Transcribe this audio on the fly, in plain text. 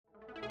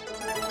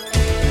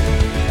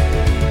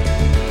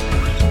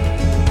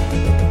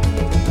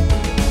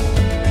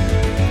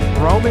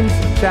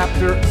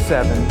chapter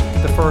 7,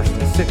 the first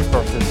 6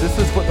 verses. This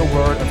is what the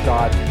Word of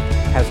God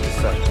has to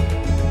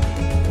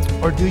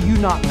say. Or do you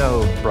not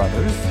know,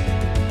 brothers?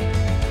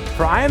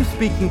 For I am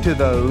speaking to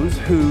those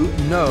who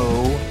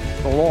know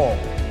the law,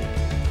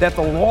 that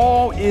the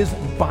law is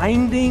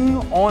binding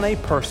on a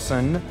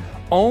person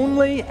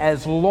only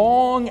as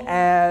long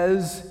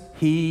as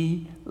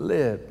he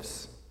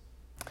lives.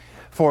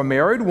 For a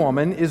married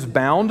woman is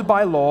bound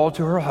by law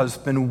to her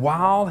husband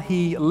while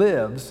he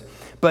lives,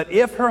 but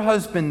if her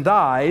husband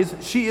dies,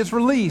 she is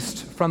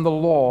released from the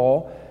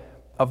law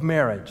of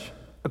marriage.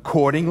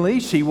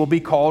 Accordingly, she will be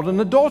called an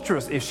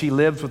adulteress if she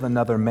lives with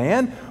another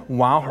man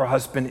while her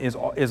husband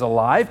is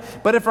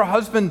alive. But if her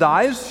husband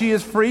dies, she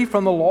is free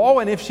from the law,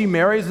 and if she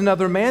marries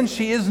another man,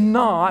 she is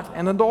not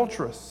an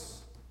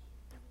adulteress.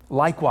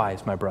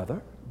 Likewise, my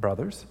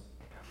brothers,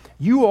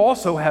 you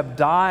also have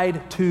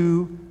died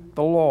to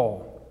the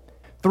law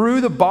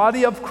through the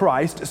body of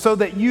Christ, so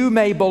that you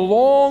may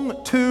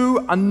belong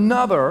to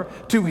another,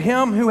 to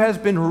him who has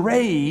been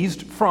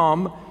raised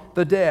from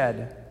the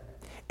dead,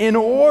 in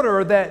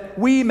order that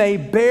we may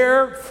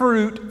bear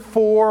fruit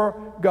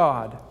for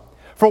God.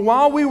 For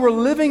while we were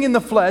living in the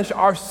flesh,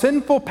 our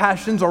sinful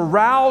passions,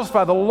 aroused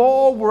by the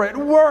law, were at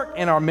work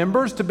in our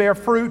members to bear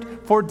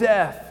fruit for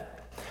death.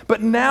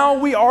 But now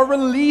we are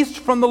released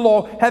from the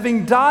law,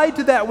 having died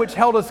to that which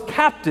held us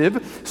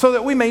captive, so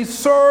that we may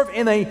serve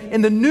in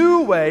the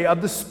new way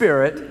of the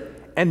Spirit,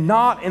 and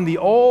not in the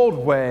old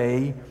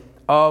way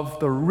of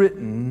the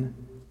written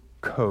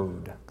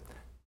code.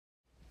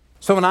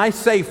 So when I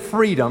say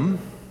freedom,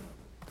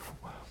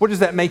 what does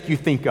that make you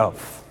think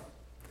of?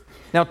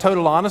 Now,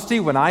 total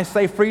honesty, when I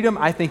say freedom,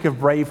 I think of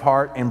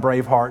Braveheart and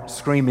Braveheart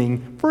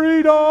screaming,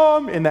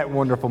 "Freedom!" in that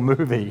wonderful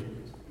movie.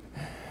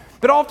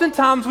 But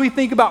oftentimes we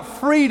think about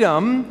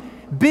freedom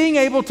being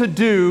able to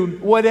do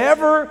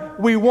whatever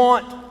we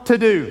want to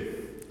do.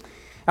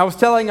 I was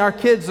telling our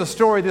kids a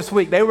story this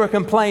week. They were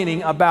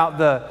complaining about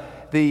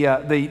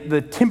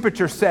the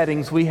temperature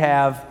settings we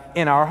have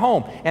in our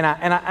home. And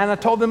I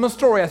told them a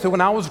story. I said, when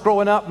I was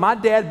growing up, my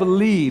dad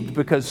believed,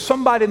 because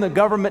somebody in the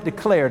government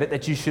declared it,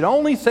 that you should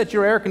only set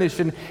your air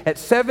conditioning at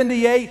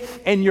 78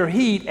 and your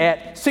heat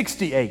at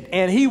 68.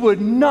 And he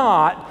would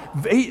not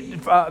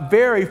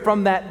vary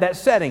from that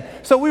setting.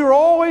 So we were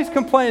always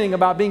complaining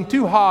about being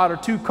too hot or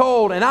too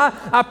cold. And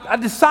I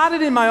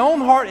decided in my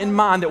own heart and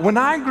mind that when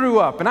I grew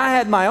up and I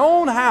had my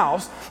own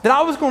house, that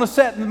I was going to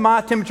set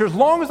my temperature, as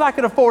long as I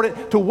could afford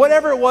it, to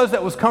whatever it was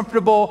that was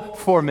comfortable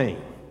for me.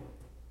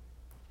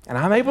 And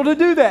I'm able to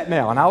do that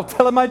now. And I'll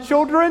tell my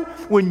children,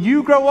 when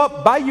you grow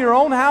up, buy your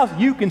own house,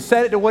 you can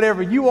set it to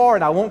whatever you are,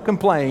 and I won't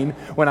complain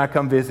when I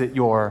come visit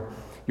your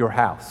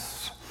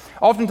house.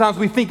 Oftentimes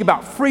we think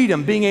about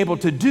freedom, being able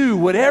to do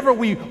whatever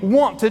we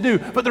want to do.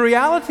 But the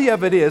reality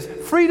of it is,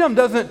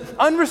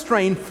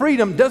 unrestrained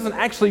freedom doesn't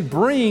actually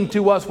bring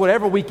to us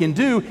whatever we can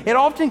do. It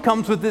often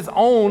comes with its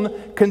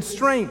own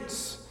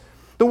constraints.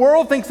 The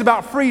world thinks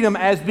about freedom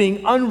as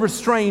being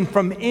unrestrained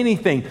from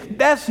anything.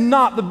 That's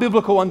not the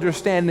biblical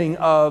understanding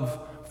of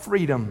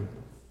freedom.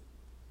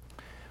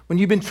 When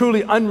you've been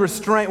truly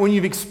unrestrained, when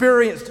you've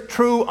experienced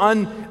true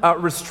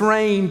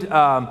unrestrained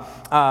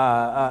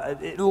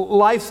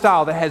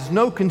lifestyle that has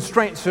no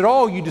constraints at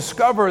all, you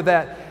discover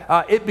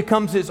that it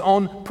becomes its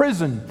own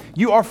prison.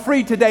 You are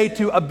free today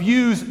to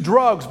abuse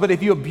drugs, but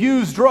if you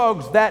abuse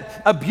drugs,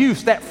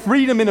 that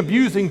freedom in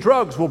abusing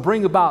drugs will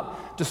bring about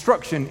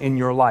destruction in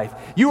your life.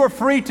 You are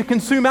free to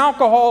consume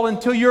alcohol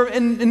until you're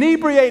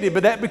inebriated,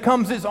 but that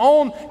becomes its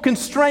own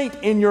constraint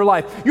in your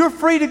life. You're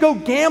free to go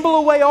gamble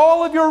away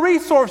all of your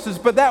resources,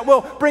 but that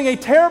will bring a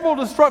terrible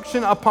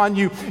destruction upon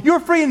you. You're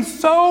free in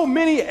so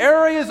many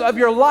areas of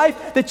your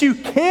life that you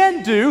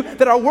can do,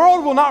 that our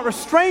world will not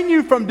restrain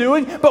you from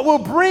doing, but will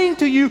bring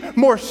to you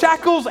more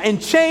shackles and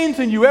chains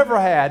than you ever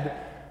had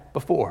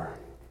before.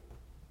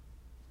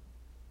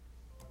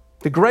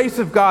 The grace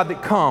of God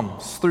that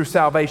comes through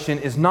salvation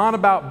is not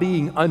about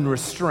being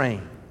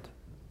unrestrained,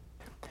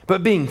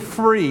 but being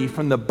free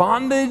from the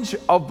bondage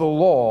of the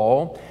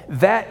law,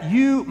 that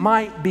you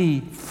might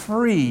be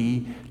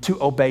free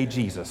to obey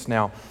Jesus.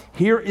 Now,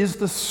 here is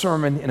the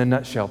sermon in a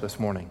nutshell this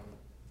morning.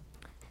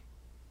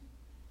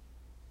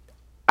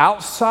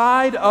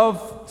 Outside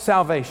of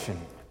salvation,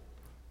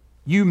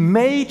 you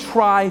may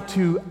try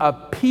to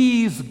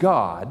appease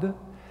God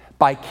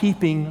by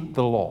keeping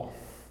the law.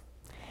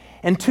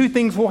 And two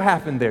things will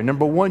happen there.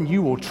 Number one,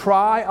 you will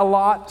try a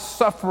lot,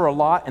 suffer a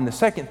lot, and the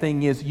second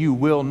thing is you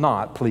will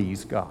not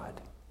please God.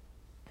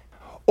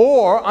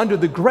 Or under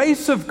the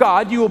grace of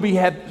God, you will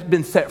have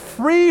been set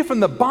free from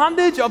the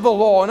bondage of the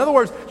law. In other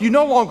words, you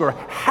no longer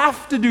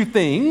have to do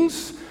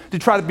things to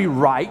try to be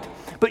right,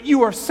 but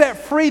you are set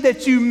free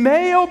that you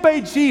may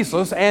obey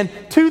Jesus, and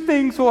two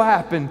things will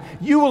happen.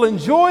 You will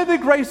enjoy the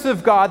grace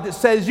of God that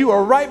says you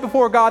are right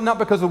before God, not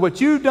because of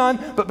what you've done,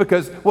 but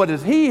because what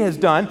He has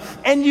done.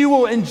 And you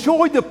will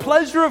enjoy the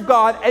pleasure of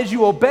God as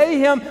you obey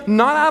Him,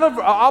 not out of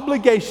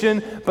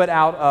obligation, but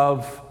out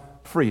of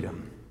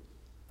freedom.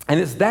 And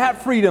it's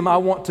that freedom I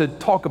want to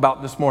talk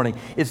about this morning.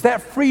 It's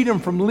that freedom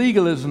from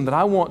legalism that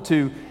I want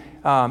to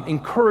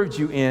encourage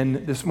you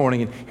in this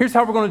morning. And here's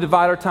how we're going to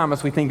divide our time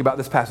as we think about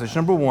this passage.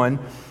 Number one,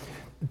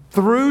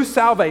 through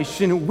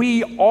salvation,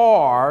 we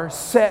are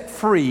set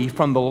free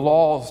from the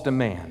law's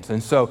demands.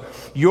 And so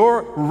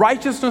your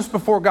righteousness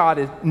before God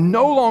is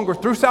no longer,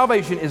 through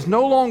salvation, is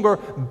no longer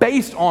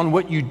based on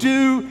what you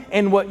do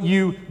and what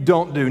you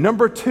don't do.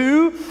 Number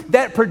two,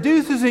 that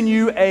produces in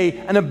you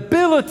an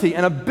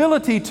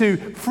ability to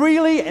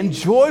freely and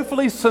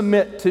joyfully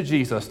submit to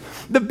Jesus.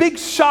 The big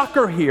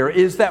shocker here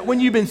is that when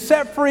you've been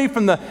set free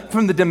from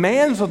the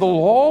demands of the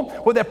law,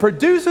 what that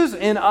produces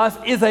in us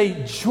is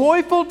a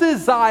joyful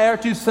desire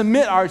to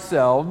submit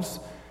ourselves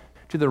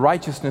to the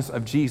righteousness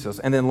of Jesus.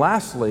 And then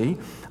lastly,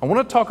 I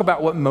want to talk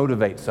about what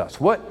motivates us,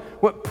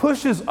 what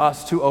pushes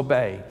us to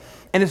obey.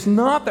 And it's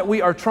not that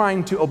we are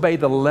trying to obey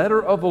the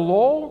letter of the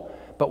law,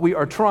 but we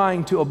are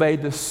trying to obey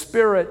the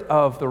spirit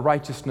of the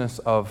righteousness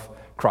of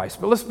Christ.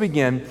 But let's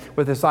begin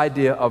with this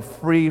idea of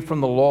free from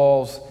the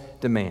law's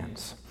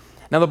demands.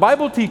 Now, the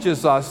Bible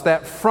teaches us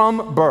that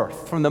from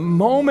birth, from the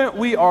moment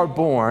we are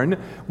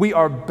born, we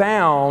are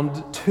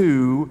bound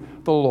to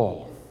the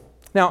law.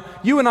 Now,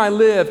 you and I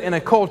live in a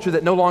culture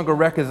that no longer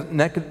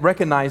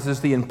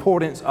recognizes the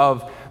importance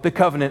of the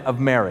covenant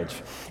of marriage.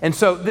 And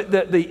so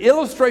the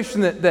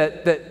illustration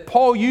that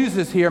Paul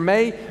uses here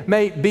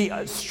may be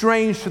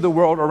strange to the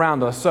world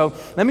around us. So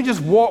let me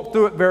just walk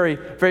through it very,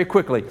 very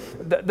quickly.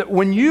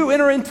 When you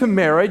enter into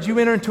marriage, you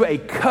enter into a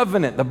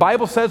covenant. The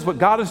Bible says what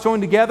God has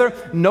joined together,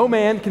 no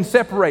man can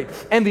separate.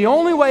 And the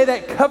only way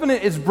that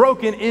covenant is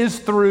broken is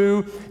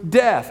through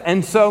death.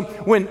 And so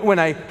when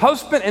a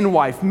husband and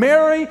wife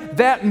marry,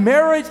 that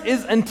marriage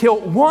is until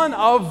one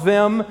of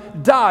them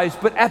dies.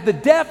 But at the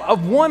death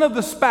of one of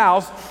the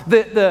spouse,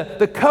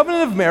 the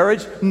covenant of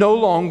marriage no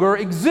longer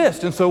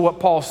exists. And so what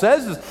Paul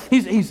says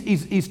is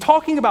he's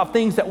talking about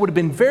things that would have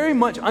been very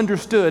much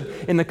understood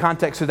in the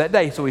context of that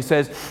day. So he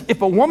says,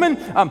 if a woman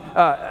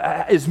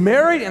is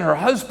married and her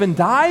husband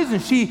dies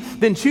and she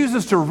then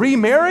chooses to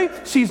remarry,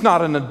 she's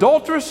not an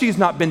adulteress. She's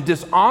not been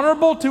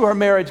dishonorable to her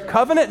marriage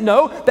covenant.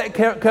 No, that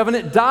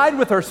covenant died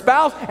with her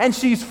spouse, and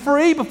she's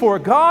free before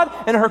God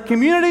and her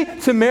community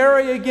to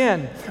marry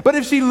again. But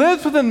if she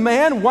lives with a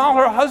man while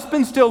her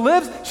husband still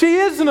lives, she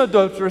is an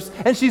adulteress,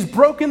 and she's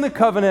broken the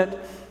covenant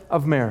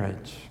of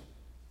marriage.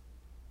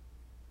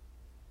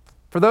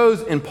 For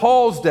those in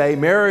Paul's day,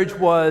 marriage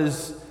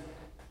was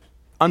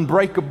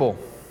unbreakable.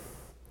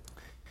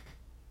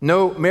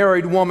 No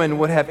married woman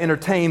would have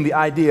entertained the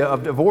idea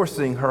of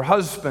divorcing her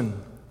husband.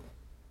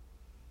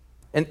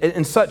 And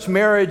in such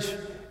marriages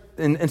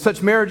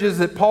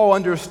that Paul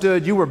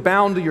understood, you were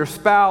bound to your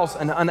spouse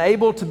and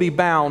unable to be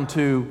bound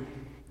to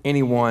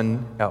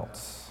anyone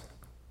else.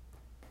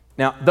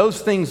 Now,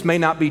 those things may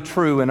not be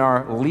true in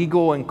our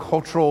legal and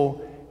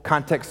cultural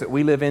context that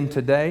we live in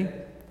today,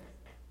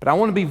 but I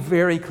want to be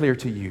very clear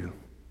to you.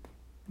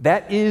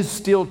 That is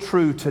still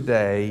true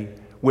today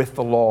with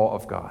the law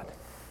of God.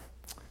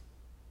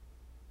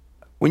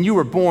 When you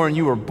were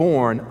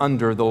born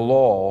under the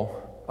law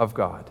of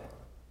God.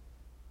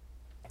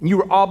 You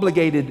were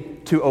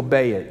obligated to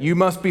obey it. You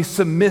must be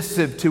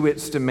submissive to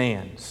its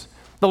demands.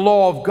 The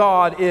law of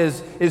God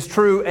is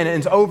true and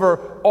is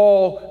over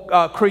all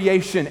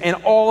creation. And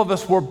all of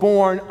us were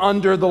born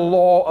under the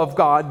law of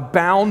God,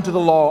 bound to the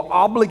law,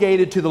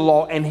 obligated to the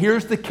law. And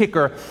here's the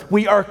kicker: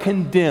 we are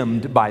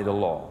condemned by the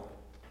law.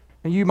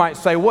 And you might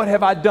say, what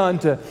have I done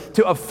to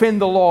offend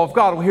the law of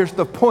God? Well, here's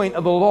the point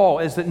of the law,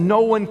 is that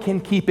no one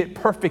can keep it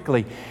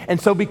perfectly. And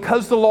so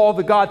because the law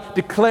of God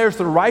declares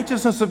the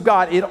righteousness of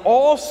God, it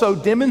also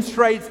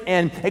demonstrates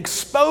and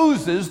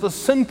exposes the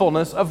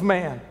sinfulness of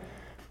man.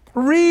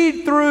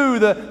 Read through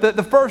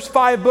the first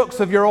 5 books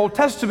of your Old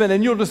Testament,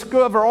 and you'll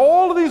discover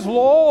all of these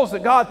laws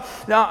that God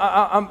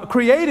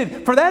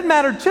created. For that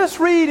matter, just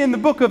read in the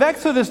book of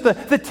Exodus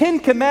the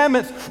 10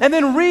 Commandments, and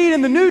then read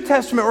in the New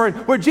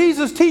Testament where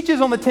Jesus teaches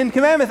on the 10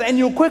 Commandments, and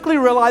you'll quickly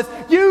realize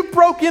you've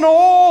broken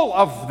all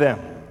of them.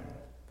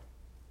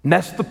 And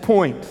that's the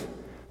point.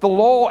 The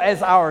law,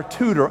 as our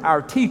tutor,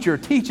 our teacher,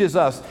 teaches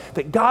us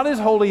that God is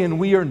holy and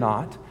we are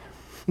not.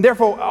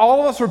 Therefore,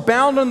 all of us are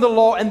bound under the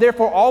law, and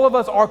therefore all of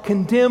us are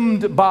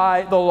condemned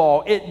by the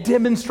law. It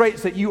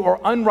demonstrates that you are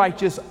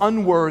unrighteous,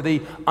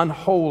 unworthy,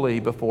 unholy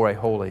before a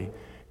holy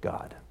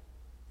God.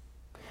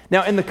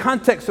 Now, in the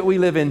context that we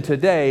live in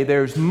today,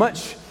 there's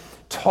much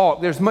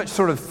talk, there's much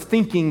sort of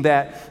thinking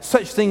that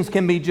such things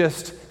can be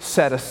just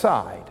set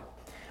aside.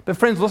 But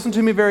friends, listen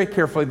to me very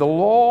carefully. The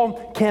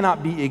law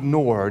cannot be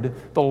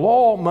ignored. The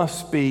law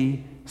must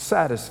be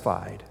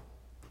satisfied.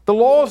 The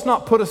law is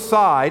not put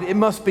aside, it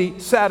must be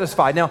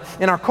satisfied. Now,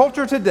 in our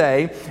culture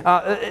today,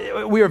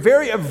 we are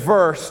very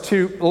averse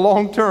to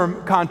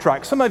long-term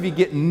contracts. Some of you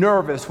get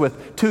nervous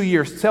with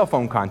 2-year cell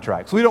phone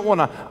contracts. We don't want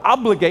to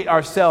obligate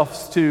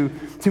ourselves to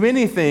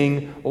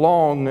anything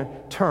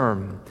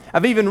long-term.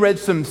 I've even read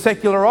some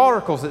secular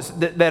articles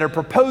that are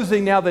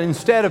proposing now that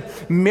instead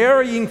of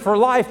marrying for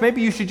life,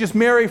 maybe you should just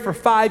marry for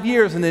 5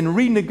 years and then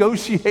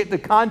renegotiate the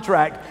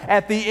contract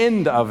at the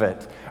end of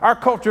it. Our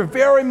culture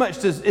very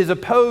much is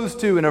opposed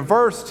to and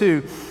averse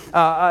to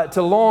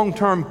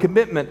long-term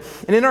commitment.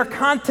 And in our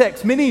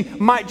context, many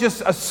might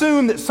just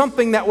assume that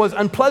something that was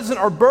unpleasant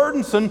or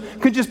burdensome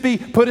could just be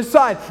put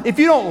aside. If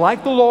you don't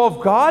like the law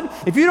of God,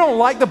 if you don't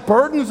like the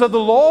burdens of the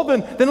law,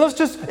 then let's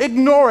just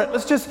ignore it.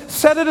 Let's just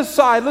set it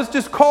aside. Let's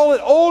just call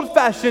it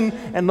old-fashioned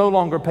and no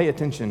longer pay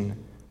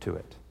attention to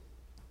it.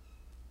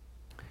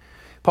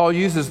 Paul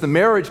uses the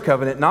marriage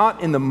covenant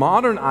not in the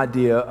modern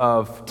idea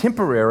of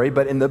temporary,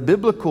 but in the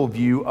biblical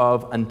view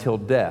of until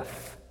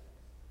death,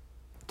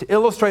 to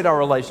illustrate our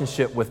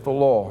relationship with the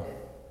law.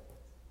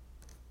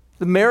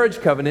 The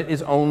marriage covenant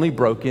is only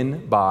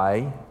broken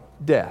by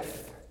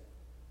death.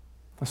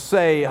 Let's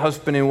say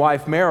husband and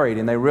wife married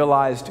and they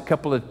realized a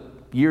couple of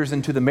years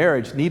into the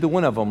marriage, neither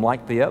one of them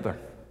liked the other.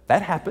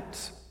 That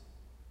happens.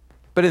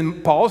 But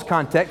in Paul's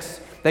context,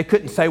 they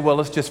couldn't say, well,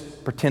 let's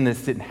just pretend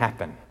this didn't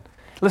happen.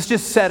 Let's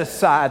just set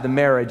aside the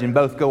marriage and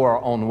both go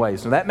our own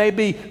ways. Now, that may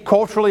be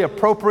culturally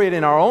appropriate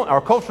in our own, or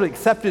culturally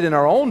accepted in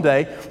our own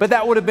day, but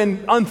that would have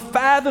been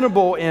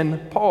unfathomable in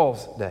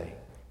Paul's day.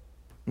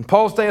 In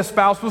Paul's day, a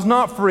spouse was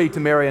not free to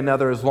marry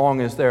another as long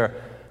as their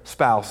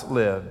spouse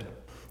lived.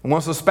 And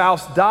once the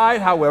spouse died,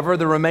 however,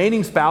 the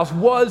remaining spouse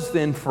was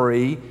then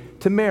free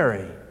to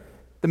marry.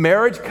 The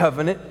marriage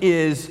covenant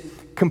is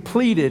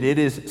completed, it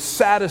is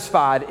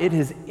satisfied, it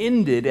has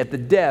ended at the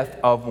death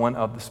of one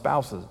of the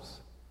spouses.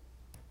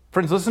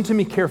 Friends, listen to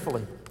me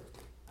carefully.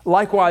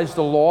 Likewise,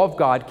 the law of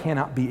God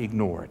cannot be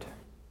ignored.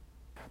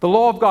 The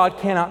law of God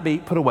cannot be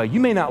put away.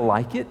 You may not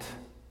like it.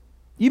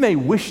 You may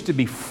wish to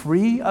be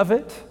free of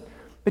it,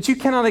 but you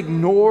cannot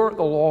ignore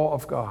the law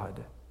of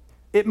God.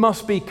 It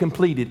must be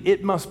completed.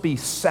 It must be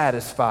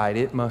satisfied.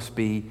 It must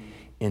be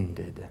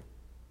ended.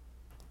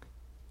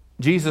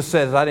 Jesus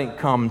says, I didn't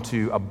come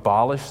to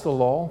abolish the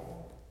law,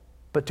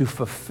 but to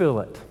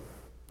fulfill it.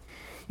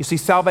 You see,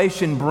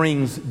 salvation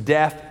brings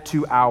death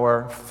to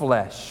our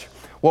flesh.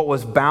 What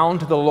was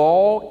bound to the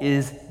law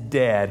is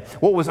dead.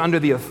 What was under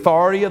the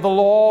authority of the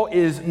law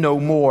is no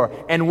more.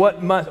 And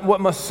what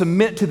must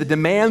submit to the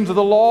demands of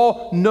the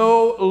law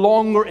no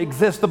longer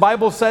exists. The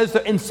Bible says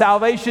that in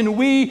salvation,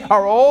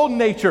 our old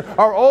nature,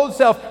 our old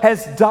self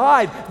has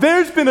died.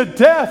 There's been a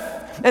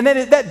death. And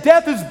then that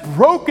death has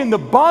broken the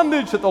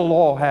bondage that the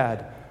law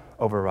had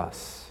over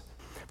us.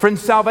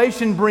 Friends,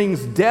 salvation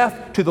brings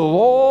death to the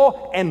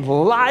law and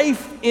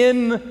life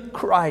in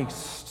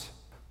Christ.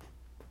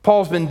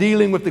 Paul's been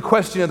dealing with the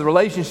question of the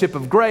relationship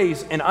of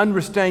grace and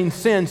unrestrained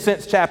sin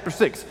since chapter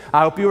 6.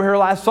 I hope you were here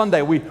last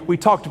Sunday. We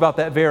talked about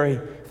that very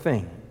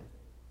thing.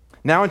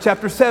 Now in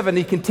chapter 7,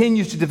 he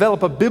continues to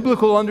develop a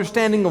biblical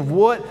understanding of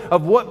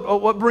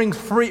what brings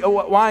freedom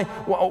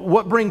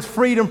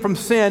from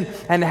sin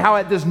and how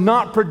it does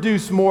not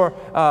produce more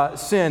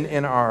sin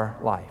in our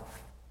life.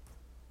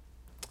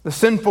 The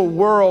sinful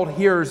world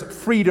hears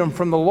freedom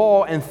from the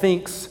law and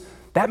thinks,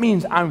 that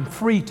means I'm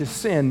free to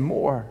sin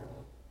more.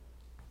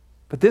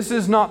 But this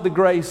is not the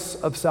grace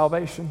of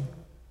salvation.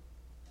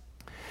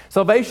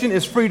 Salvation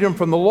is freedom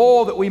from the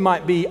law that we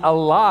might be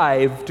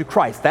alive to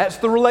Christ. That's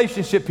the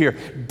relationship here.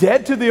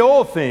 Dead to the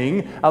old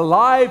thing,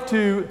 alive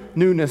to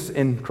newness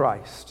in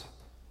Christ.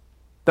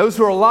 Those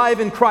who are alive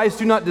in Christ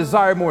do not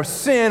desire more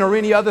sin or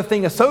any other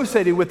thing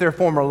associated with their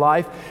former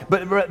life,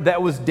 but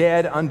that was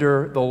dead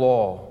under the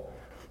law.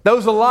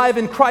 Those alive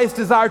in Christ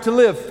desire to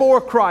live for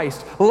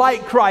Christ,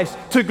 like Christ,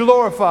 to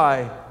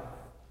glorify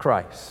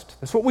Christ.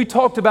 That's what we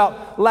talked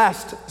about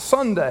last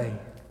Sunday.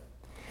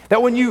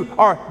 That when you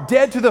are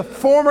dead to the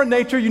former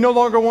nature, you no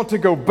longer want to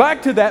go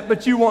back to that,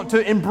 but you want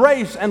to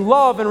embrace and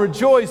love and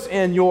rejoice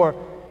in your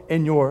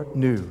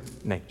new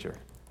nature.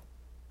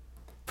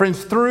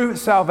 Friends, through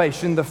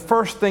salvation, the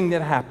first thing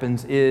that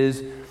happens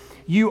is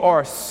you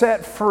are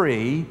set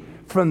free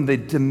from the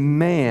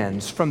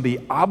demands, from the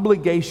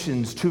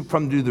obligations,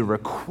 from the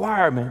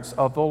requirements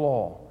of the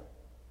law.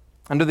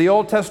 Under the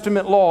Old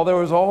Testament law, there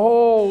was a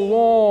whole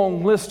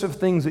long list of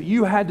things that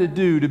you had to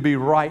do to be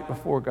right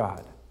before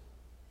God.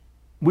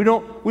 We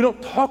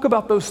don't talk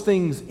about those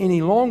things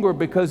any longer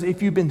because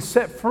if you've been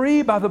set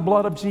free by the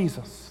blood of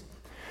Jesus,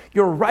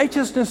 your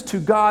righteousness to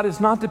God is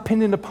not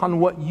dependent upon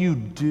what you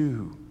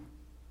do.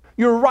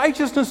 Your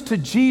righteousness to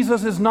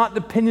Jesus is not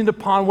dependent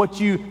upon what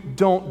you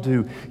don't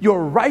do.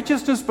 Your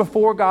righteousness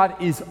before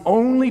God is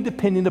only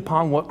dependent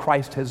upon what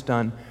Christ has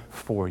done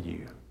for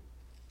you.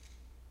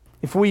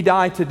 If we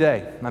die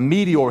today, a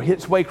meteor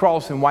hits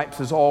Waycross and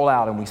wipes us all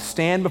out, and we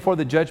stand before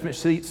the judgment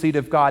seat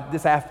of God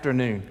this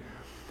afternoon,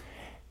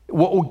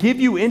 what will give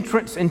you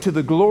entrance into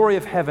the glory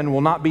of heaven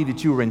will not be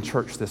that you were in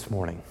church this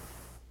morning.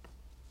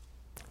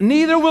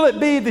 Neither will it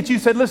be that you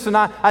said, listen,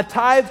 I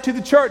tithed to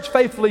the church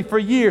faithfully for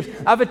years.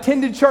 I've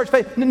attended church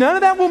faithfully. None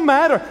of that will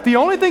matter. The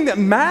only thing that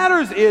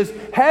matters is,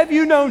 have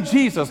you known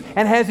Jesus?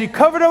 And has he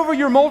covered over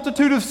your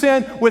multitude of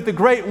sin with the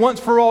great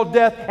once-for-all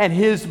death and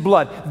his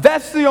blood?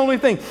 That's the only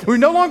thing. We're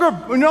no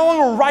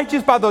longer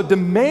righteous by the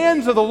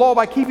demands of the law,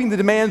 by keeping the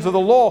demands of the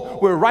law.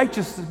 We're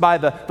righteous by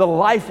the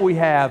life we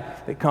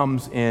have that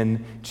comes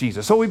in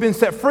Jesus. So we've been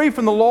set free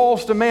from the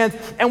law's demands,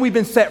 and we've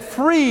been set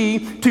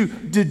free to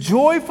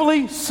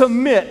joyfully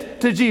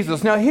submit to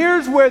Jesus. Now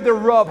here's where the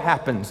rub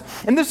happens.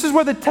 And this is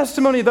where the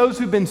testimony of those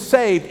who've been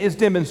saved is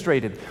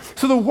demonstrated.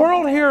 So the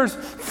world hears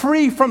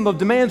free from the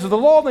demands of the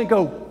law, they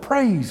go,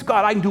 praise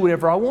God, I can do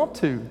whatever I want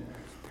to.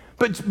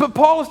 But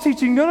Paul is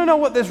teaching, no.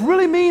 What this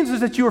really means is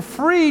that you are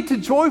free to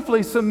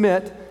joyfully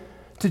submit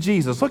to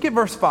Jesus. Look at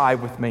verse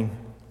 5 with me.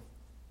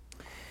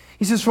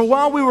 He says, for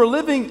while we were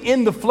living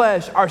in the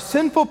flesh, our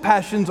sinful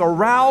passions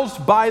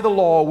aroused by the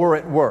law were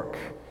at work.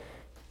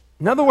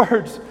 In other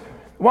words,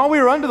 while we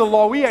were under the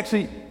law, we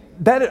actually,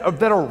 that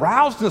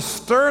aroused and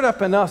stirred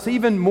up in us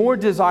even more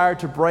desire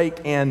to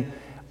break in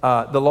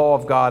the law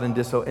of God and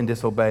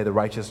disobey the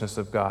righteousness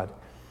of God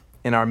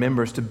in our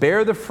members, to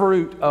bear the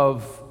fruit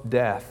of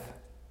death.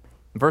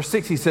 In verse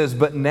 6 he says,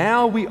 but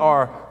now we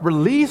are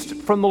released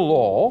from the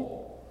law,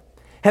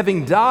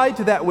 having died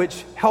to that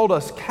which held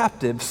us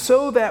captive,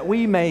 so that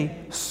we may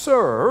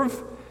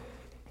serve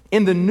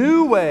in the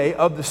new way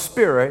of the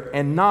Spirit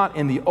and not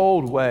in the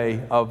old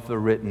way of the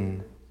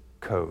written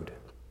code.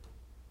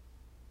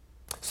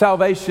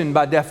 Salvation,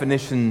 by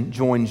definition,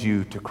 joins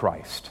you to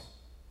Christ.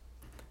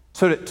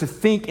 So to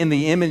think in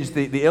the image,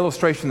 the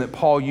illustration that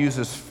Paul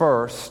uses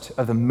first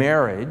of the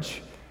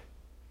marriage,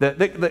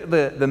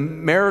 the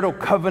marital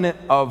covenant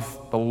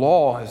of the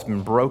law has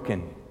been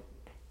broken,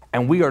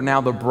 and we are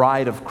now the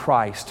bride of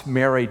Christ,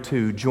 married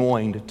to,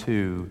 joined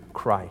to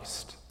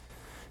Christ.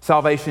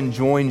 Salvation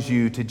joins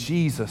you to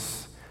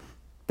Jesus.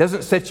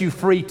 Doesn't set you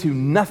free to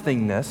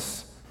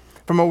nothingness.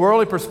 From a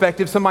worldly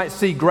perspective, some might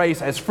see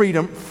grace as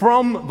freedom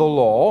from the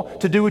law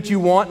to do what you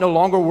want, no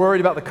longer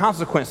worried about the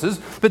consequences.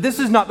 But this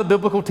is not the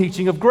biblical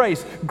teaching of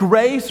grace.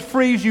 Grace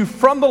frees you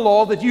from the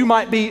law that you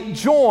might be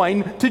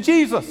joined to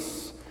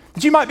Jesus,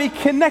 that you might be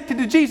connected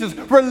to Jesus,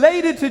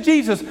 related to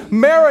Jesus,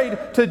 married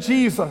to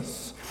Jesus.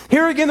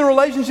 Here again, the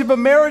relationship of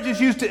marriage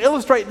is used to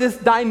illustrate this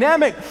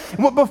dynamic.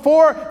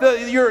 Before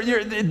your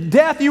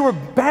death, you were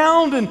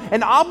bound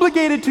and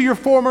obligated to your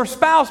former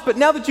spouse, but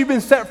now that you've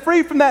been set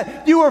free from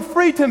that, you are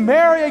free to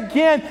marry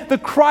again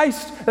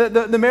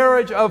the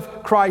marriage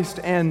of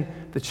Christ and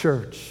the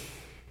church.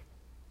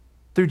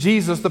 Through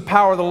Jesus, the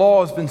power of the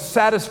law has been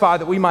satisfied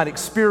that we might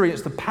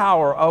experience the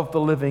power of the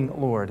living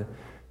Lord.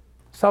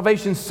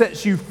 Salvation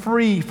sets you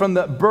free from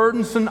the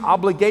burdensome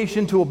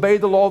obligation to obey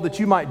the law that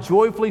you might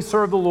joyfully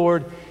serve the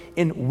Lord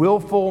in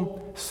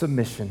willful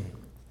submission.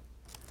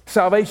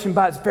 Salvation,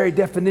 by its very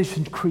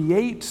definition,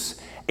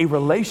 creates a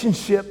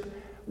relationship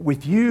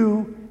with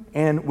you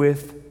and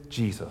with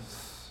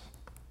Jesus.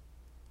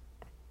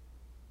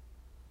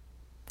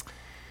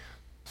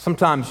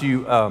 Sometimes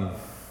you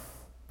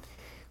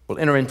will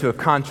enter into a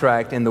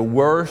contract, and the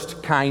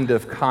worst kind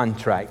of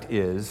contract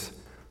is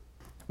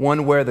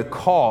one where the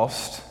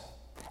cost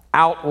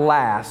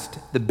outlast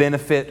the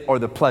benefit or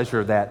the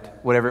pleasure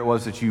that whatever it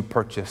was that you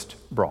purchased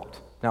brought.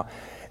 Now,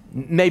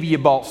 maybe you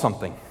bought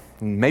something.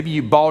 Maybe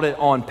you bought it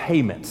on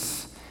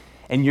payments,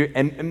 and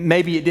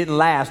maybe it didn't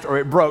last or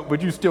it broke,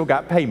 but you still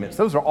got payments.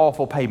 Those are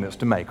awful payments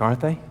to make,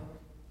 aren't they? I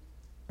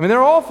mean,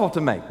 they're awful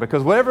to make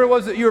because whatever it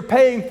was that you were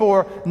paying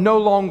for no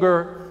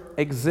longer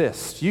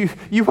exists. You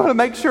want to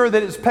make sure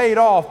that it's paid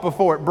off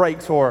before it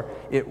breaks or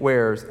it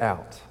wears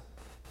out.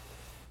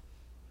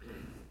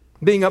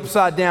 Being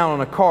upside down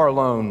on a car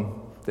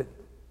loan that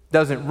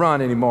doesn't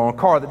run anymore, a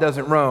car that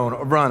doesn't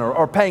run,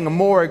 or paying a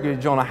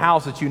mortgage on a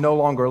house that you no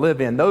longer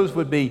live in, those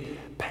would be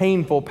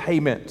painful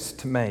payments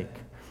to make.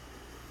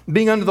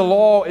 Being under the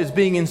law is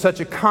being in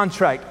such a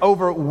contract,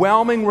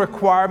 overwhelming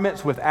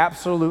requirements with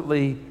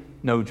absolutely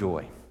no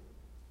joy.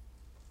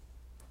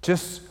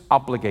 Just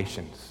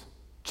obligations,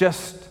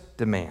 just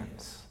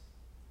demands.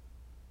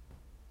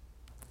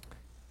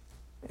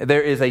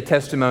 There is a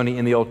testimony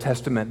in the Old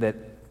Testament that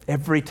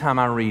every time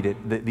I read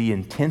it, the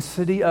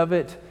intensity of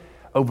it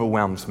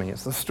overwhelms me.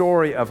 It's the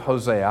story of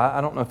Hosea.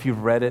 I don't know if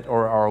you've read it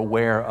or are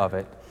aware of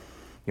it.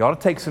 You ought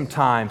to take some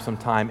time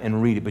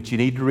and read it, but you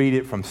need to read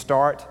it from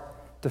start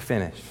to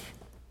finish.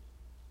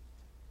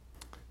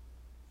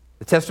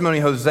 The testimony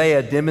of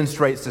Hosea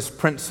demonstrates this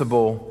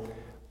principle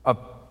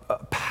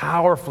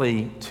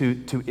powerfully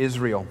to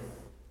Israel.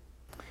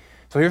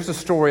 So here's the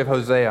story of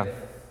Hosea.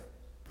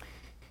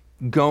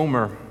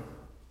 Gomer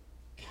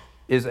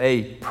is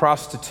a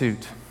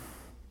prostitute,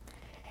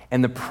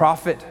 and the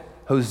prophet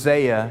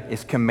Hosea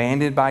is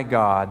commanded by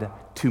God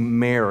to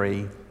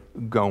marry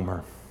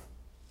Gomer.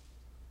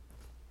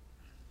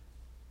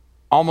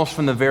 Almost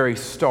from the very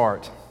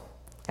start,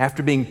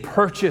 after being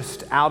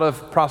purchased out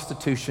of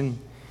prostitution,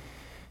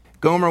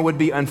 Gomer would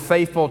be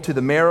unfaithful to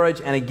the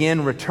marriage and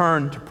again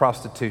return to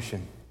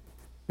prostitution.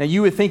 Now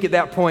you would think at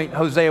that point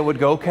Hosea would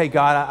go, okay,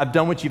 God, I've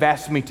done what you've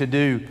asked me to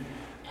do.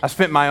 I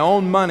spent my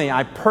own money.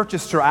 I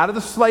purchased her out of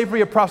the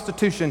slavery of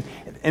prostitution.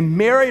 and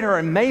married her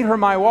and made her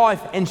my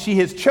wife, and she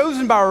has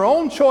chosen by her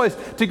own choice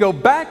to go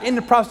back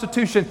into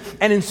prostitution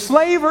and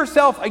enslave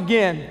herself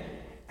again.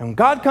 And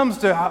God comes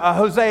to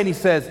Hosea and he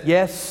says,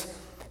 yes,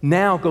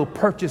 now go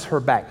purchase her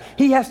back.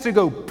 He has to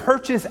go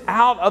purchase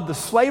out of the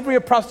slavery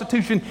of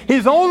prostitution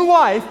his own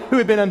wife who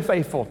had been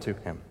unfaithful to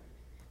him.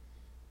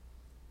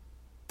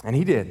 And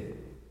he did.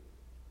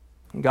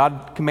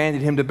 God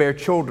commanded him to bear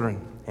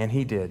children, and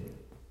he did.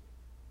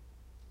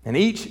 And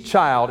each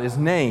child is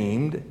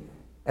named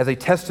as a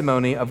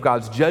testimony of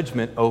God's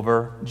judgment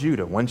over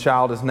Judah. One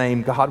child is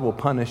named God will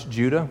punish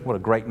Judah. What a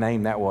great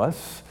name that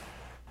was.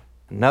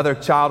 Another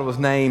child was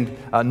named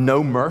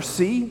No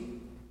Mercy.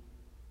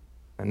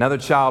 Another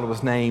child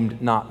was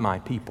named Not My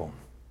People.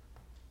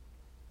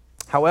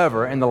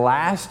 However, in the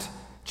last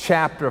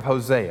chapter of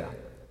Hosea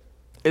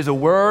is a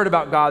word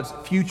about God's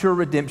future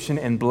redemption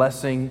and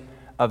blessing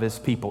of his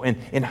people.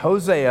 In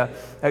Hosea,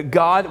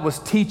 God was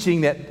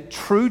teaching that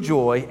true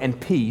joy and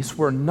peace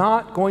were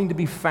not going to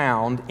be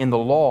found in the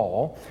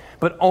law,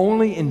 but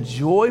only in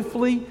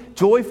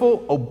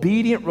joyful,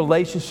 obedient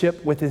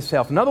relationship with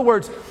himself. In other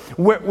words,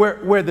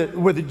 where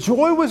the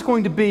joy was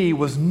going to be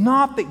was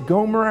not that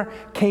Gomer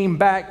came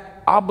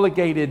back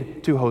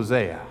obligated to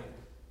Hosea.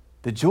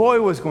 The joy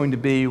was going to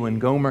be when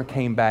Gomer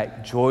came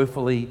back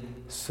joyfully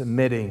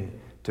submitting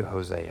to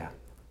Hosea.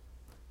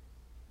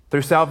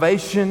 Through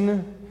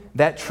salvation,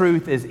 that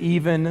truth is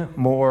even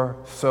more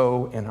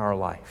so in our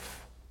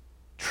life.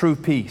 True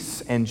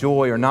peace and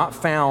joy are not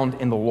found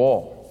in the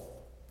law,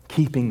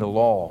 keeping the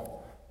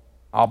law,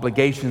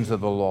 obligations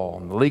of the law,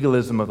 and the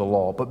legalism of the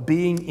law, but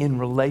being in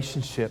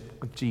relationship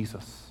with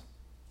Jesus.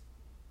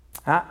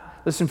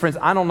 Listen, friends,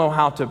 I don't know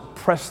how to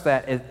press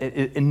that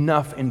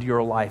enough into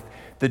your life.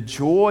 The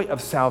joy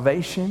of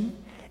salvation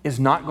is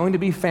not going to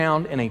be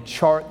found in a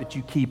chart that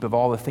you keep of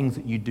all the things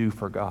that you do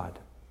for God.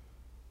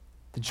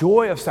 The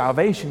joy of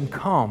salvation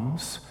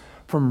comes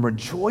from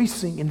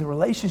rejoicing in the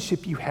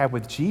relationship you have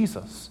with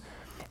Jesus.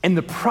 And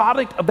the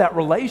product of that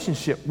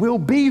relationship will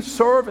be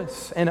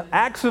service and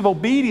acts of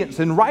obedience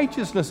and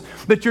righteousness.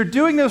 That you're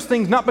doing those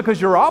things not because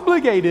you're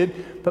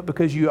obligated, but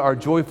because you are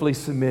joyfully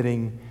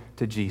submitting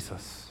to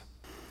Jesus.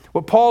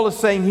 What Paul is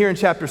saying here in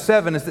chapter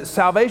 7 is that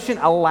salvation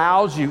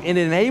allows you and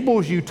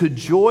enables you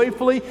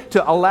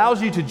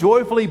allows you to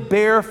joyfully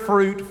bear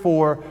fruit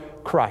for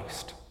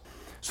Christ.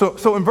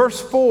 So in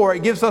verse 4,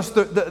 it gives us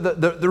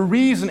the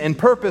reason and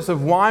purpose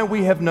of why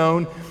we have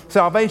known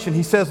salvation.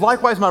 He says,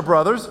 likewise, my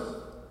brothers,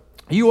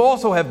 you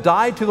also have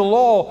died to the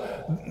law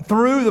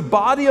through the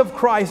body of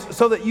Christ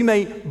so that you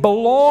may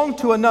belong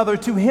to another,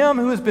 to him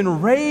who has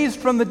been raised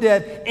from the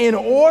dead, in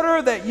order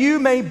that you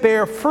may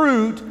bear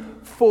fruit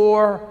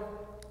for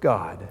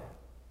God.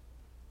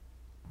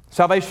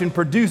 Salvation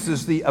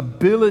produces the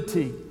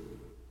ability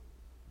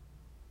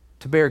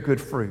to bear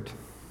good fruit.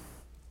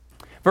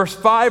 Verse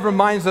 5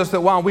 reminds us that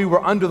while we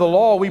were under the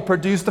law, we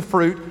produced the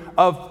fruit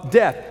of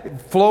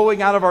death,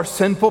 flowing out of our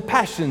sinful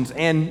passions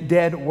and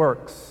dead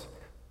works.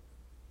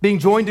 Being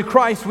joined to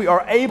Christ, we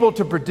are able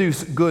to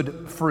produce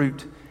good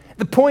fruit.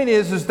 The point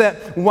is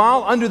that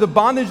while under the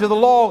bondage of the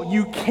law,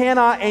 you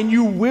cannot and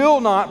you will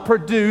not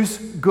produce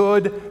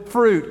good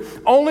fruit.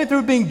 Only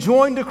through being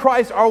joined to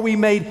Christ are we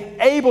made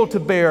able to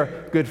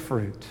bear good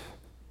fruit.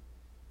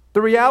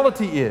 The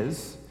reality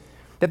is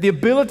that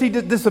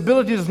this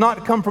ability does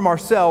not come from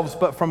ourselves,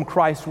 but from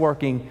Christ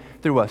working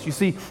through us. You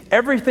see,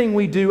 everything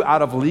we do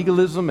out of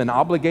legalism and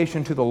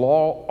obligation to the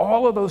law,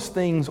 all of those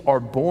things are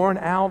born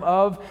out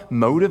of,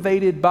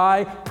 motivated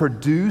by,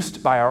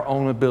 produced by our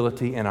own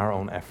ability and our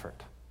own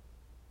effort.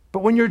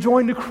 But when you're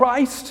joined to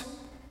Christ,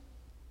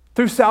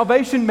 through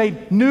salvation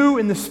made new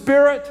in the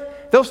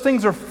Spirit, those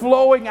things are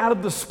flowing out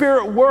of the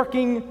Spirit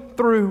working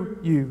through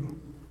you.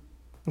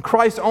 And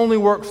Christ only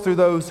works through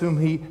those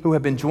who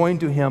have been joined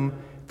to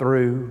him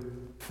through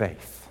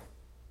faith.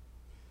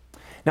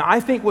 Now, I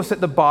think what's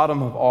at the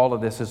bottom of all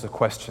of this is a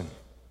question.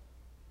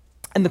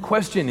 And the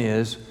question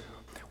is,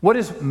 what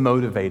is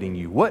motivating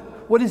you?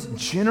 What is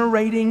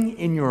generating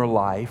in your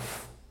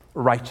life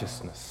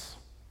righteousness?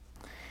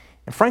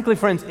 And frankly,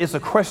 friends, it's a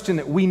question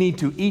that we need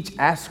to each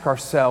ask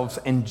ourselves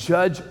and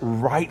judge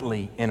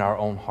rightly in our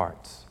own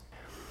hearts.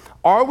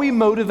 Are we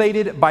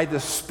motivated by the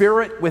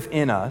Spirit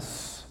within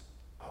us?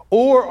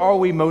 Or are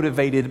we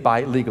motivated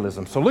by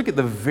legalism? So look at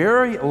the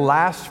very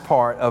last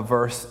part of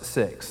verse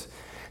 6.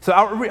 So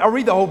I'll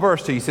read the whole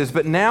verse to you. It says,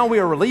 but now we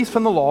are released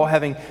from the law,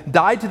 having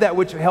died to that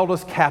which held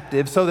us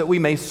captive, so that we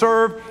may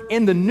serve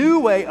in the new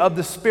way of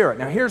the Spirit.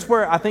 Now here's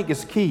where I think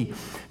is key.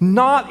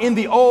 Not in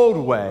the old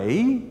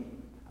way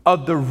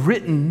of the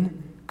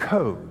written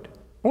code.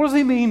 What does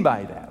he mean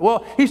by that?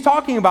 Well, he's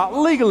talking about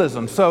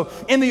legalism. So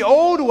in the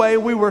old way,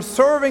 we were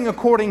serving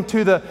according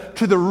to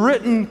the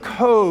written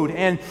code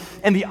and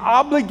the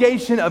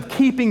obligation of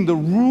keeping the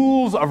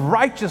rules of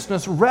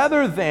righteousness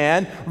rather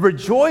than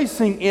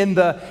rejoicing in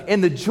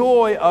the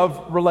joy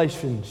of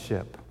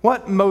relationship.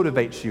 What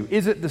motivates you?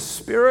 Is it the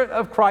Spirit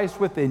of Christ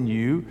within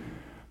you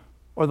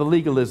or the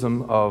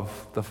legalism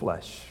of the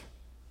flesh?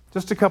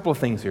 Just a couple of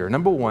things here.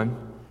 Number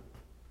one,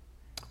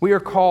 we are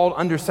called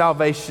under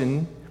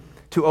salvation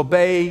to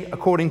obey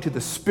according to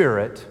the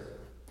Spirit,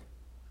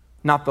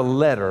 not the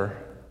letter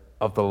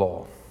of the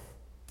law.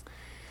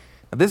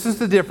 Now, this is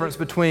the difference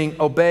between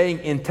obeying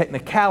in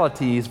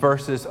technicalities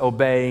versus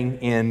obeying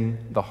in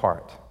the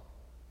heart.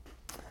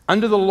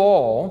 Under the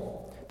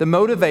law, the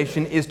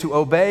motivation is to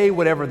obey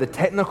whatever the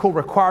technical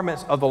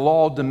requirements of the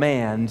law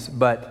demands,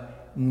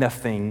 but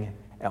nothing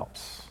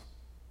else.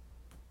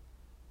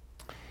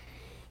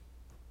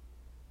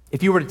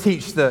 If you were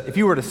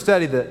to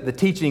study the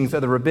teachings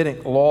of the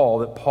rabbinic law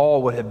that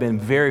Paul would have been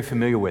very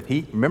familiar with,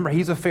 remember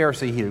he's a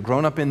Pharisee, he had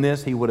grown up in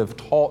this, he would have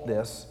taught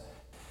this.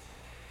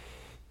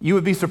 You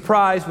would be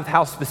surprised with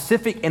how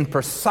specific and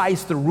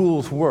precise the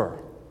rules were.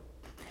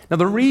 Now,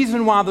 the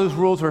reason why those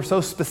rules are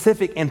so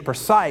specific and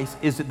precise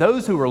is that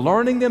those who were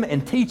learning them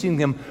and teaching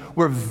them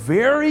were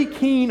very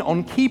keen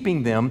on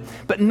keeping them,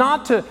 but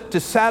not to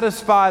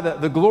satisfy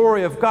the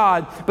glory of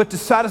God, but to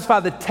satisfy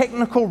the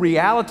technical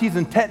realities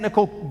and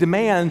technical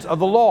demands of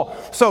the law.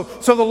 So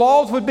the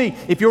laws would be,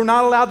 if you're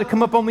not allowed to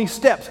come up on these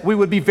steps, we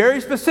would be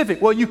very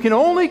specific. Well, you can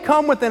only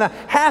come within a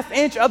half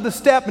inch of the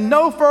step and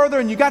no further,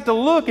 and you got to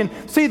look and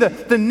see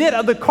the knit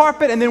of the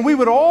carpet, and then we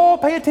would all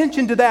pay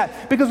attention to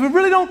that because we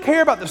really don't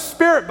care about the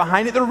spirit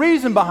behind it, the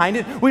reason behind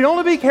it. We'd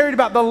only be cared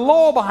about the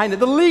law behind it,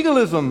 the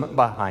legalism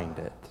behind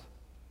it.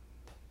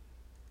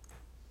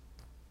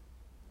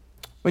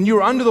 When you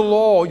are under the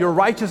law, your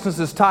righteousness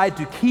is tied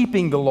to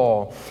keeping the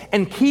law.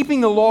 And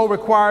keeping the law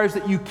requires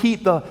that you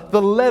keep the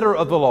letter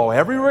of the law,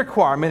 every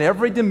requirement,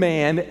 every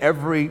demand,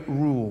 every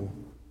rule.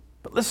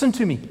 But listen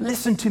to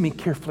me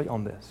carefully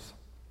on this.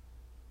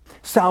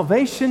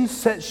 Salvation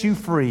sets you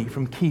free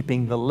from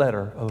keeping the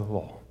letter of the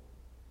law.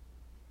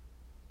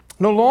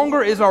 No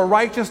longer is our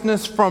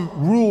righteousness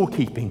from rule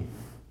keeping.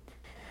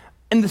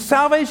 In the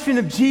salvation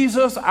of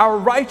Jesus, our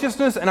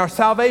righteousness and our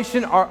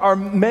salvation are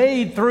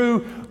made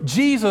through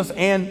Jesus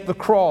and the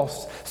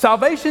cross.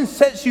 Salvation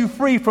sets you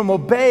free from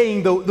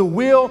obeying the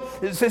will.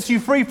 It sets you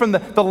free from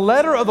the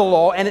letter of the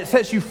law, and it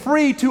sets you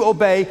free to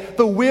obey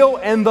the will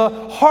and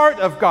the heart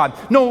of God.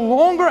 No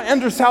longer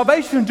under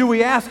salvation do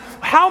we ask,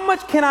 how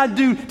much can I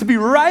do to be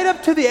right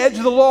up to the edge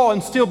of the law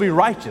and still be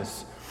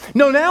righteous?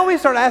 No, now we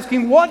start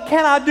asking, what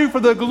can I do for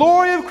the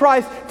glory of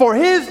Christ, for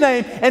His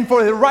name, and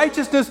for the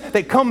righteousness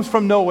that comes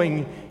from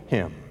knowing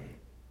Him?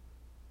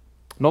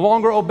 No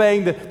longer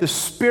obeying the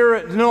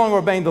Spirit, no longer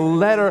obeying the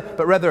letter,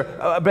 but rather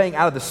obeying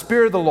out of the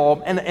Spirit of the law,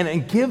 and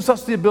it gives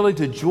us the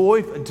ability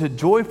to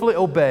joyfully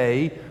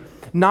obey,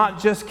 not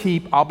just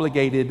keep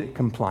obligated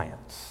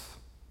compliance.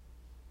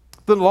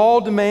 The law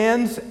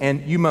demands,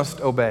 and you must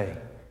obey.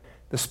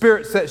 The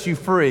Spirit sets you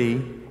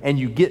free, and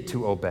you get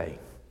to obey.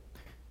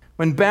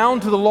 When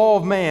bound to the law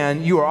of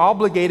man, you are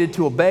obligated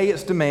to obey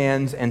its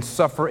demands and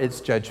suffer its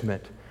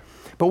judgment.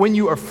 But when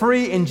you are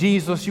free in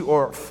Jesus, you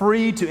are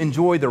free to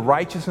enjoy the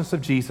righteousness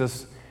of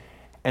Jesus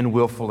and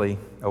willfully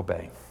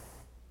obey.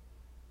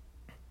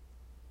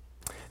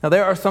 Now,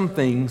 there are some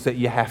things that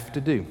you have to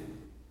do.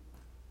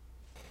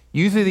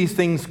 Usually these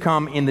things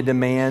come in the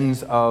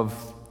demands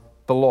of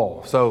the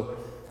law. So,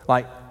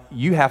 like,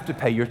 you have to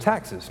pay your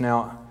taxes.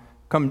 Now,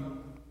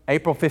 come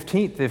April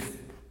 15th,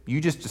 if you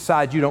just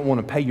decide you don't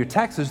want to pay your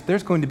taxes,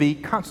 there's going to be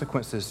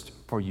consequences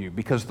for you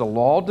because the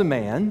law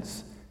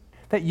demands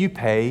that you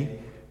pay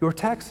your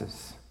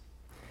taxes.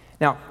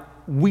 Now,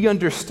 we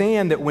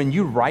understand that when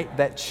you write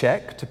that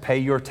check to pay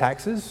your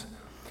taxes,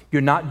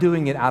 you're not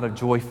doing it out of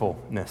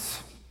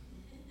joyfulness,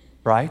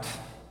 right?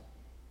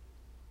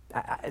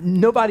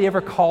 Nobody ever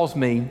calls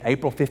me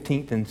April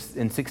 15th and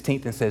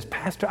 16th and says,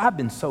 Pastor, I've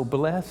been so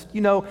blessed.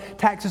 You know,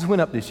 taxes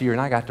went up this year and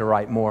I got to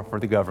write more for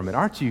the government.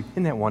 Aren't you?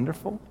 Isn't that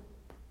wonderful?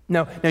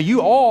 No. Now,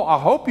 you all, I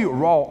hope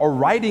you all are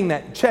writing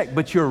that check,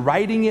 but you're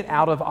writing it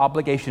out of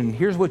obligation.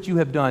 Here's what you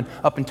have done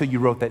up until you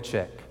wrote that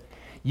check.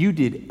 You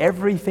did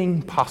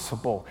everything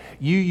possible.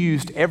 You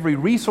used every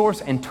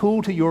resource and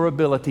tool to your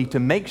ability to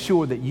make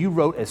sure that you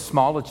wrote as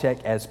small a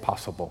check as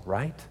possible,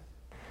 right?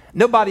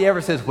 Nobody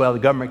ever says, well, the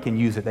government can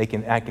use it. I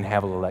can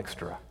have a little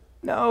extra.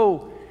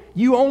 No.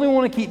 You only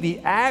want to keep the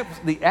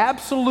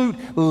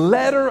absolute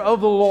letter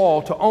of the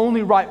law to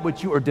only write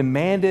what you are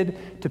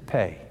demanded to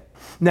pay.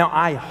 Now,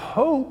 I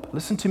hope,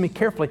 listen to me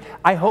carefully,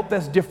 I hope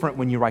that's different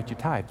when you write your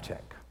tithe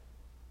check.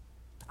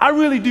 I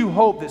really do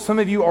hope that some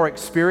of you are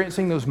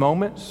experiencing those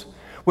moments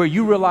where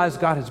you realize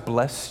God has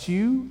blessed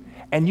you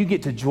and you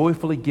get to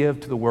joyfully give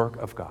to the work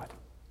of God.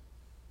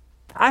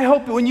 I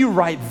hope that when you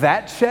write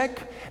that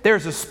check,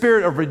 there's a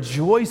spirit of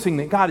rejoicing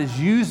that God is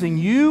using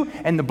you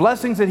and the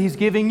blessings that He's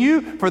giving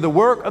you for the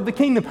work of the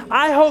kingdom.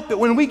 I hope that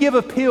when we give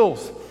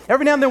appeals,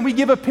 every now and then we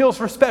give appeals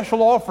for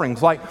special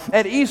offerings like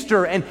at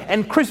Easter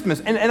and Christmas.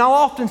 And I'll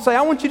often say,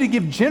 I want you to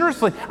give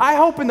generously. I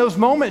hope in those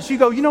moments you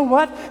go, you know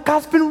what?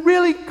 God's been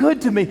really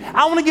good to me.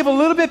 I want to give a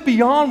little bit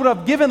beyond what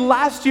I've given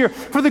last year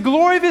for the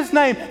glory of His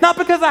name. Not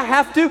because I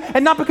have to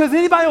and not because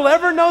anybody will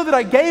ever know that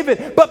I gave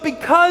it, but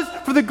because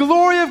for the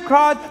glory of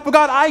God, for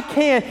God, I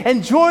can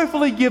and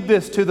joyfully give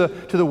this to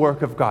the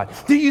work of God.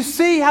 Do you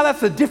see how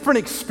that's a different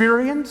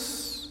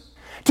experience?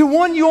 To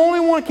one, you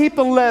only want to keep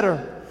the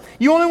letter.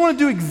 You only want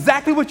to do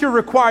exactly what you're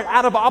required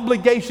out of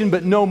obligation,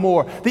 but no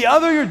more. The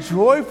other you're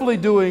joyfully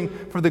doing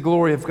for the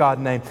glory of God's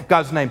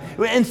name.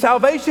 In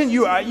salvation,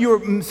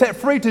 you're set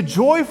free to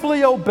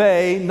joyfully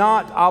obey,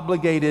 not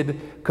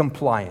obligated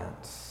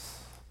compliance.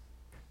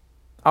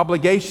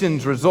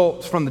 Obligations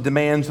results from the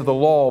demands of the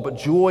law, but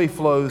joy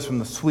flows from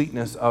the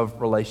sweetness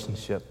of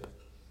relationship.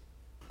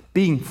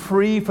 Being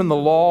free from the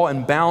law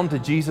and bound to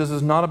Jesus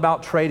is not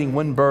about trading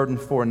one burden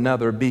for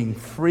another. Being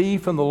free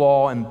from the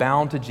law and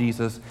bound to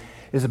Jesus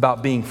is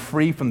about being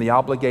free from the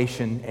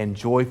obligation and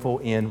joyful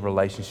in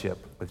relationship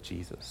with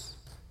Jesus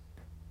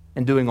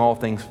and doing all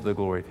things for the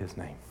glory of his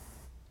name.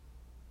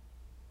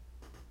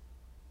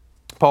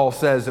 Paul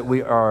says that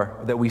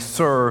we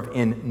serve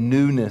in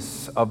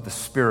newness of the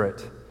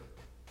Spirit.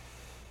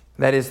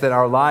 That is, that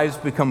our lives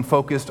become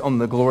focused on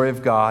the glory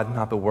of God,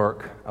 not the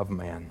work of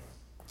man.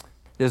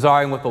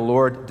 Desiring what the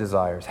Lord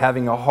desires,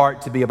 having a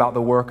heart to be about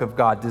the work of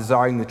God,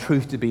 desiring the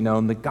truth to be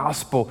known, the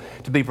gospel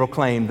to be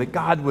proclaimed, that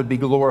God would be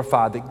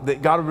glorified,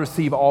 that God would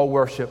receive all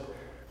worship,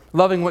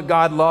 loving what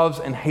God loves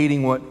and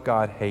hating what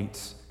God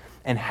hates,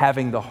 and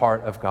having the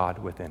heart of God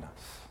within us.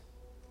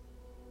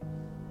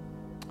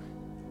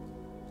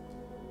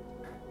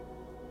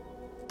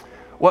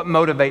 What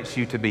motivates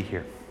you to be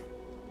here?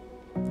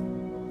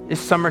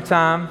 It's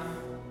summertime.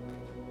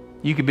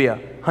 You could be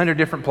 100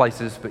 different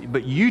places,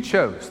 but you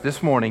chose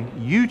this morning,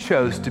 you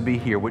chose to be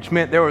here, which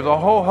meant there was a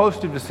whole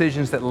host of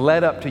decisions that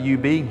led up to you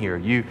being here.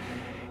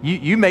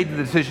 You made the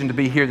decision to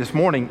be here this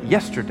morning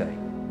yesterday.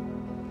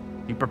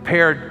 You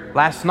prepared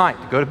last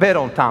night to go to bed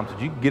on time so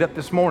you could get up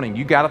this morning.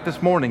 You got up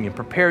this morning and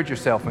prepared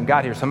yourself and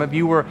got here. Some of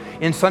you were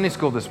in Sunday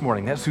school this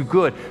morning. That's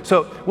good.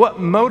 So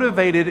what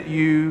motivated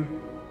you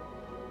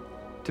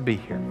to be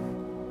here?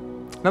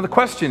 Now the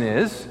question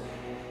is,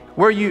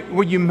 were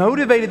you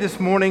motivated this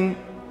morning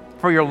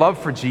for your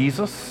love for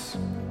Jesus,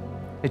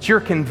 that you're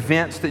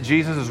convinced that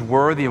Jesus is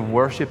worthy of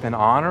worship and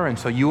honor, and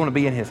so you want to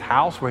be in his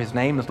house where his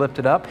name is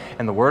lifted up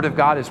and the word of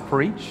God is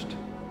preached?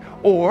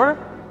 Or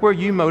were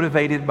you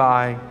motivated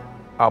by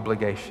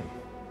obligation?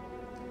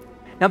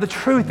 Now the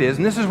truth is,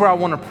 and this is where I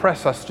want to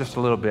press us just a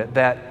little bit,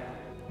 that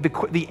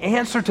the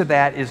answer to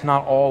that is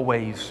not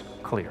always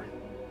clear.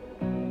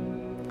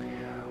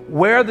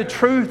 Where the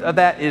truth of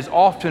that is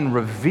often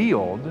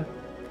revealed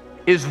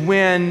is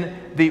when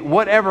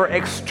whatever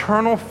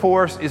external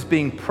force is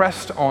being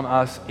pressed on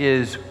us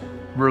is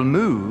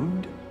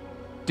removed,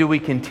 do we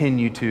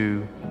continue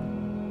to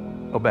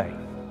obey?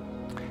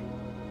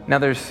 Now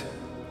there's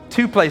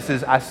two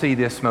places I see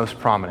this most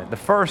prominent. The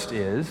first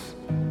is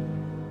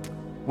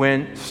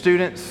when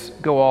students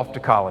go off to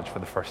college for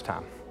the first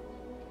time.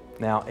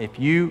 Now, if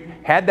you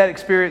had that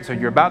experience or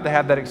you're about to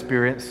have that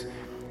experience,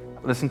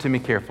 listen to me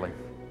carefully.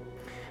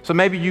 So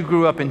maybe you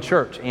grew up in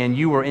church and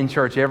you were in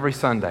church every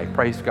Sunday.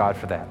 Praise God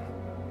for that.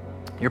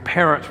 Your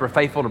parents were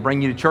faithful to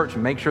bring you to church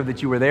and make sure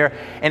that you were there.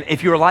 And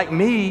if you were like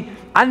me,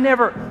 I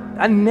never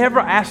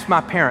asked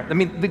my parent. I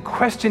mean, the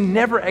question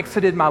never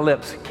exited my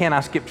lips, can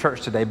I skip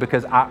church today?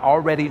 Because I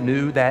already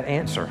knew that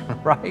answer,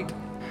 right?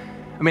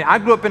 I mean, I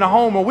grew up in a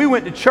home where we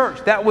went to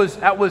church. That was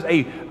as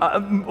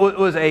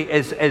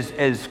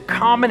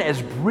common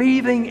as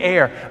breathing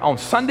air on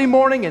Sunday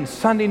morning and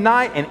Sunday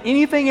night and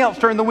anything else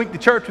during the week the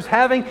church was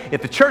having.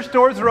 If the church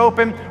doors were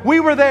open, we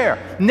were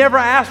there. Never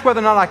asked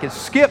whether or not I could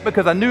skip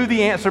because I knew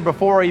the answer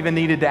before I even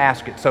needed to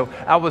ask it. So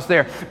I was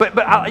there. But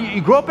you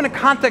grow up in a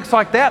context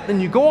like that,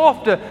 then you go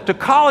off to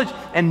college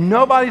and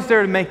nobody's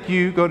there to make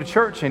you go to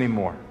church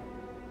anymore.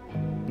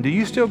 Do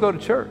you still go to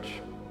church?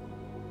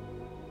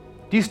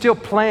 Do you still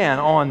plan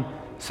on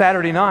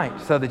Saturday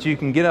night so that you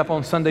can get up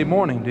on Sunday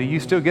morning? Do you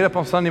still get up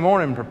on Sunday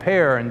morning and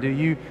prepare? And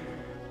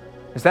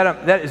is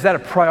that a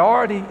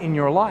priority in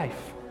your life?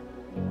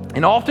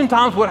 And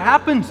oftentimes what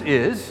happens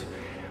is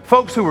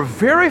folks who were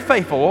very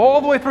faithful all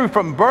the way through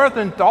from birth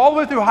and all the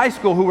way through high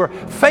school, who were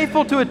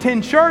faithful to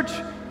attend church,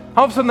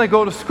 all of a sudden they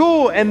go to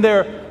school and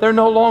they're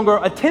no longer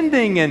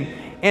attending,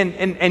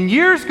 and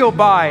years go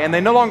by and they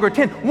no longer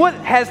attend. What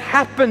has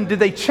happened? Did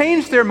they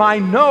change their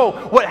mind? No.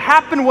 What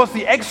happened was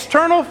the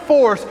external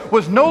force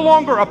was no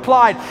longer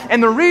applied.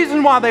 And the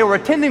reason why they were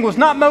attending was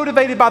not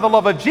motivated by the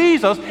love of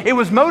Jesus. It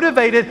was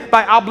motivated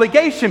by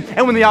obligation.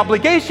 And when the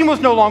obligation was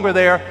no longer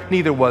there,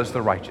 neither was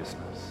the righteousness.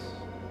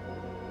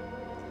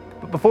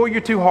 But before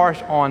you're too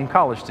harsh on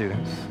college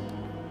students,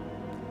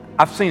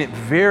 I've seen it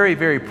very,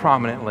 very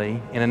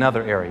prominently in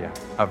another area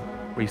of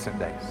recent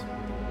days.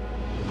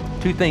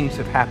 Two things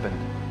have happened.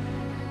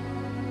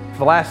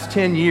 For the last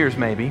 10 years,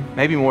 maybe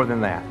more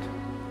than that,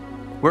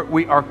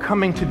 we are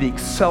coming to the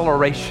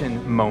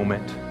acceleration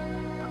moment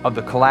of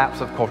the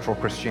collapse of cultural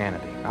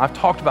Christianity. Now, I've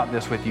talked about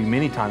this with you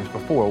many times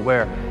before,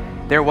 where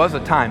there was a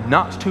time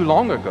not too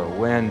long ago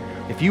when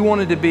if you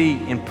wanted to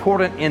be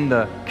important in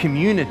the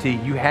community,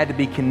 you had to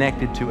be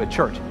connected to a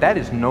church. That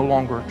is no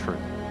longer true.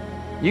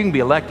 You can be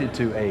elected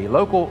to a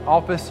local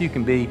office, you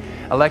can be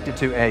elected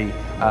to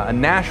a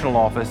national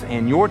office,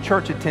 and your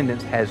church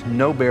attendance has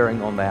no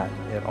bearing on that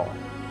at all.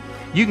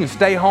 You can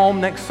stay home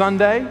next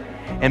Sunday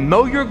and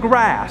mow your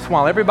grass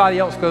while everybody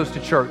else goes to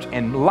church,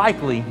 and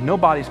likely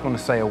nobody's going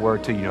to say a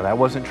word to you. That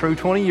wasn't true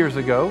 20 years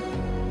ago,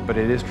 but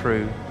it is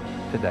true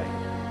today.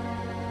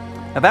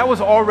 Now, that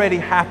was already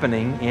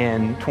happening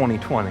in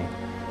 2020.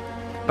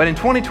 But in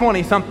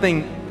 2020,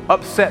 something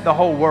upset the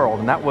whole world,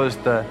 and that was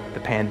the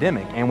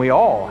pandemic, and we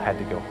all had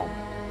to go home.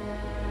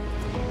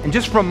 And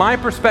just from my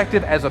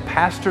perspective as a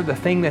pastor, the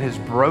thing that has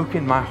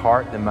broken my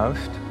heart the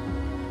most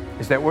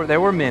is that there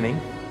were many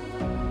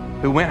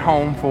who went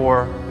home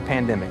for the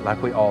pandemic,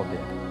 like we all did,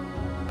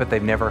 but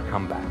they've never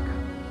come back.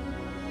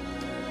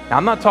 Now,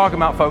 I'm not talking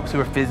about folks who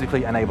are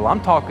physically unable.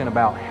 I'm talking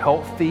about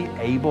healthy,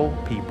 able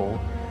people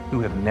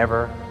who have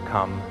never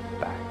come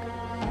back.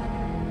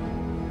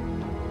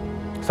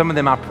 Some of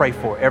them I pray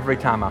for every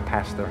time I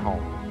pass their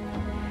home.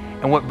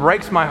 And what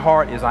breaks my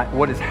heart is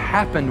what has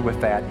happened with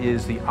that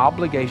is the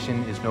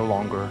obligation is no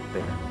longer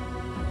there.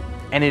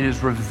 And it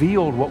has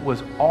revealed what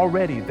was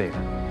already there.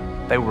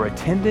 They were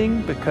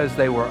attending because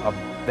they were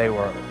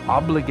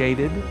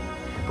obligated,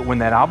 but when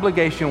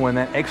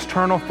that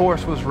external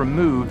force was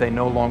removed, they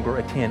no longer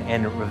attend,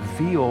 and it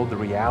revealed the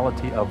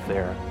reality of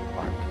their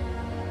heart.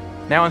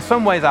 Now, in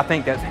some ways, I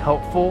think that's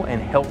helpful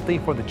and healthy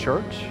for the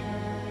church,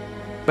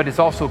 but it's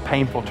also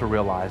painful to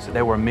realize that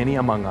there were many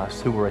among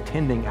us who were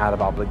attending out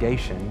of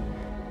obligation,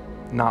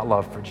 not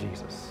love for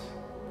Jesus.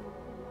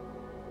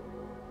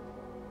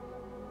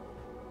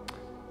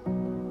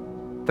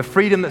 The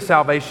freedom that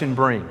salvation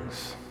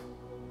brings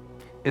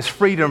is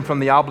freedom from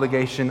the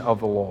obligation of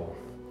the law.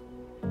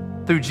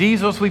 Through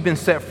Jesus, we've been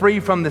set free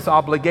from this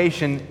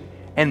obligation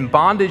and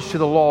bondage to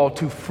the law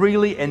to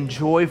freely and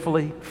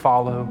joyfully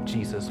follow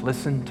Jesus.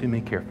 Listen to me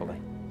carefully.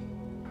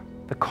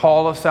 The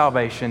call of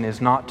salvation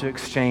is not to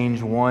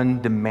exchange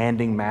one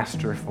demanding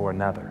master for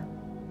another.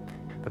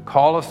 The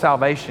call of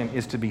salvation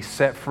is to be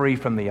set free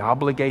from the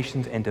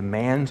obligations and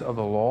demands of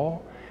the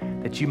law,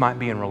 that you might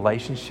be in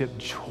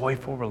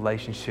joyful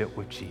relationship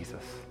with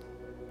Jesus.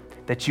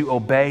 That you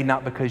obey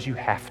not because you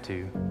have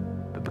to,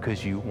 but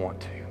because you want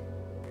to.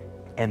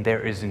 And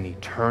there is an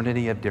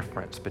eternity of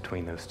difference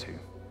between those two.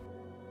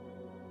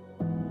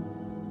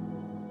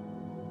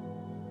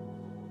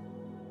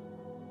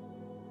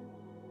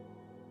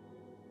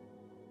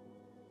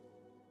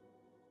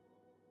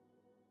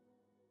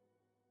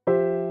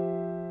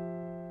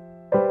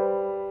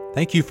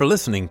 Thank you for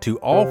listening to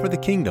All for the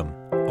Kingdom,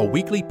 a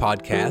weekly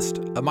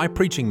podcast of my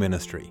preaching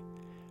ministry.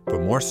 For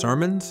more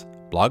sermons,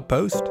 blog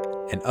posts,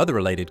 and other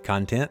related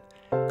content,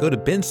 go to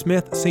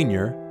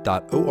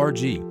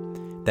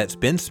bensmithsenior.org. That's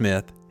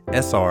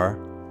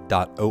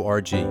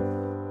bensmithsr.org.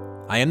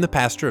 I am the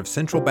pastor of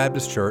Central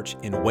Baptist Church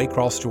in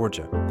Waycross,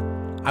 Georgia.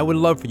 I would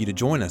love for you to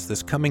join us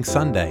this coming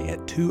Sunday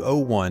at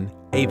 201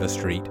 Ava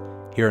Street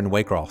here in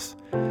Waycross.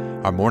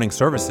 Our morning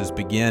services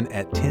begin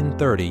at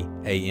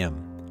 10:30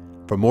 a.m.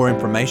 For more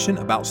information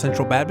about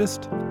Central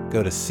Baptist,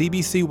 go to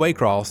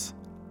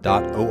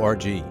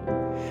cbcwaycross.org.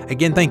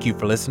 Again, thank you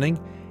for listening,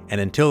 and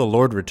until the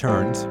Lord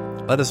returns,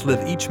 let us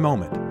live each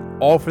moment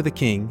all for the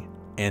King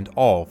and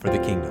all for the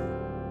kingdom.